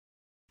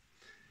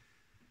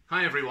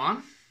Hi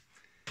everyone.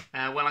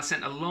 Well, I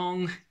sent a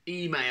long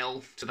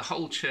email to the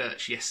whole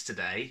church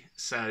yesterday,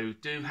 so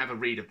do have a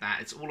read of that.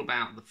 It's all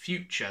about the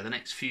future, the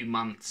next few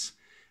months,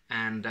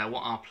 and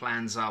what our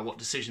plans are, what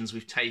decisions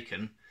we've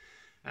taken.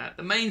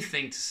 The main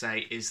thing to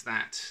say is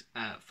that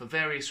for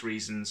various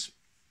reasons,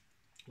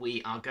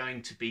 we are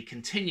going to be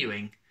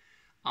continuing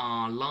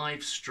our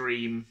live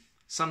stream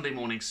Sunday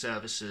morning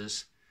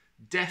services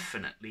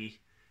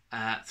definitely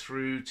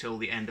through till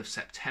the end of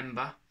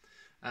September.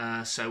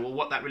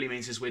 What that really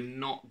means is we're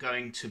not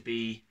going to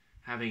be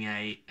having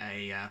a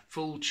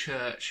full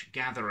church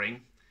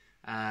gathering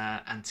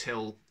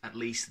until at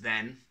least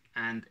then,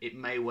 and it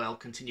may well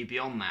continue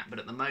beyond that. But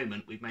at the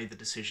moment, we've made the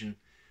decision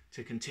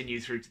to continue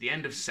through to the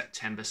end of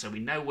September, so we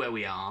know where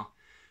we are,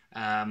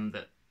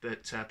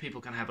 that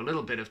people can have a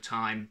little bit of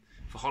time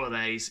for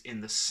holidays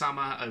in the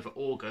summer over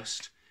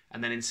August,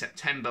 and then in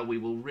September we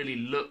will really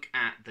look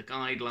at the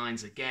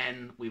guidelines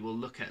again. We will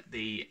look at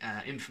the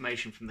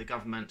information from the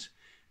government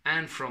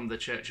and from the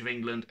Church of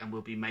England, and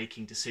we'll be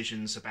making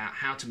decisions about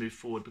how to move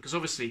forward, because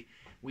obviously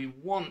we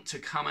want to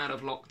come out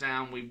of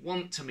lockdown, we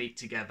want to meet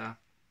together,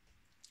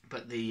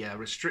 but the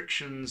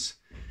restrictions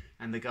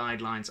and the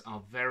guidelines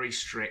are very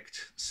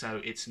strict, so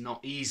it's not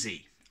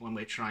easy when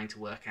we're trying to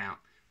work out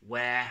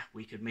where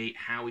we could meet,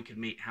 how we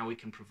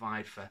can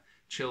provide for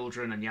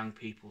children and young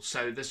people.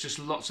 So there's just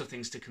lots of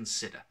things to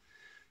consider.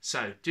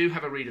 So do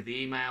have a read of the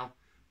email,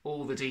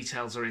 all the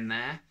details are in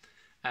there.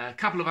 A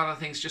couple of other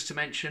things just to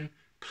mention.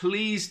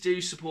 Please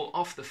do support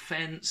Off the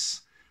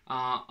Fence,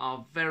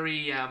 our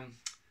very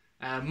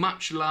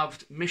much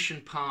loved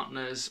mission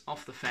partners,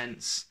 Off the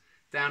Fence,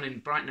 down in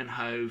Brighton and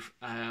Hove,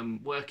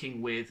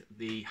 working with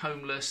the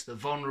homeless, the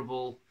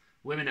vulnerable,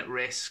 women at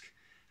risk,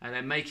 and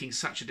they're making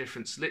such a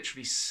difference,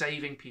 literally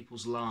saving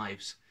people's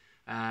lives,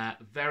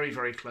 very,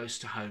 very close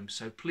to home.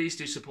 So please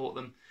do support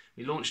them.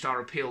 We launched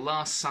our appeal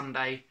last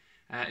Sunday.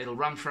 It'll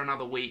run for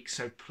another week,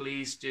 so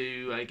please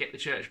do get the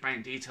church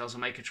bank details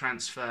and make a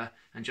transfer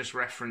and just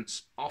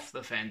reference Off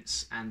the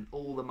Fence, and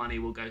all the money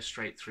will go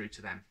straight through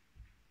to them.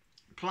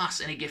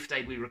 Plus, any gift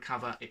aid we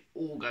recover, it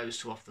all goes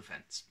to Off the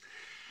Fence.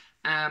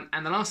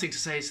 And the last thing to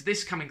say is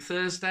this coming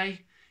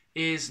Thursday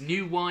is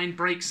New Wine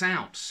Breaks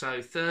Out.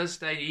 So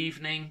Thursday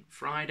evening,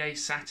 Friday,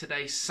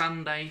 Saturday,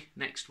 Sunday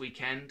next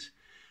weekend,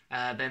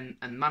 and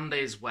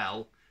Monday as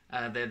well.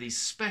 There are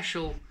these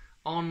special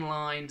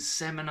online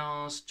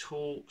seminars,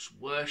 talks,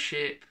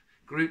 worship,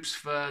 groups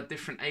for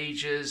different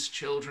ages,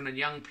 children and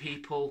young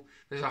people.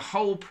 There's a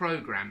whole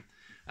program,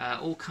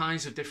 all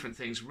kinds of different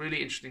things,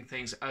 really interesting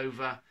things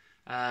over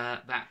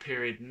that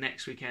period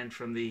next weekend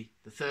from the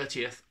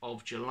 30th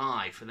of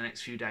July for the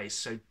next few days.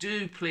 So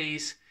do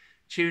please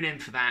tune in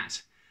for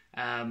that.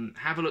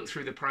 Have a look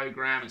through the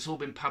program. It's all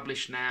been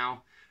published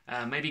now.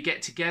 Maybe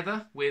get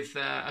together with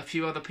a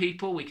few other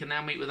people. We can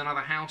now meet with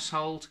another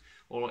household,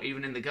 or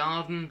even in the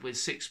garden with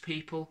 6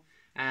 people,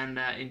 and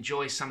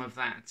enjoy some of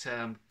that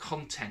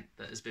content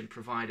that has been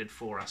provided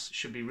for us. It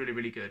should be really,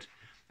 really good.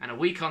 And a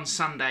week on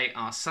Sunday,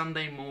 our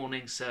Sunday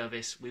morning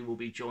service, we will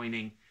be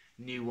joining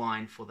New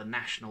Wine for the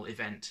national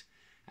event.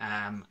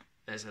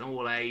 There's an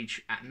all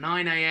age at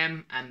 9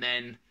 a.m. and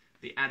then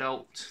the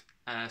adult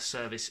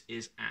service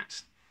is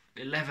at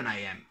 11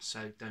 a.m.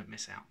 So don't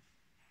miss out.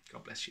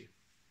 God bless you.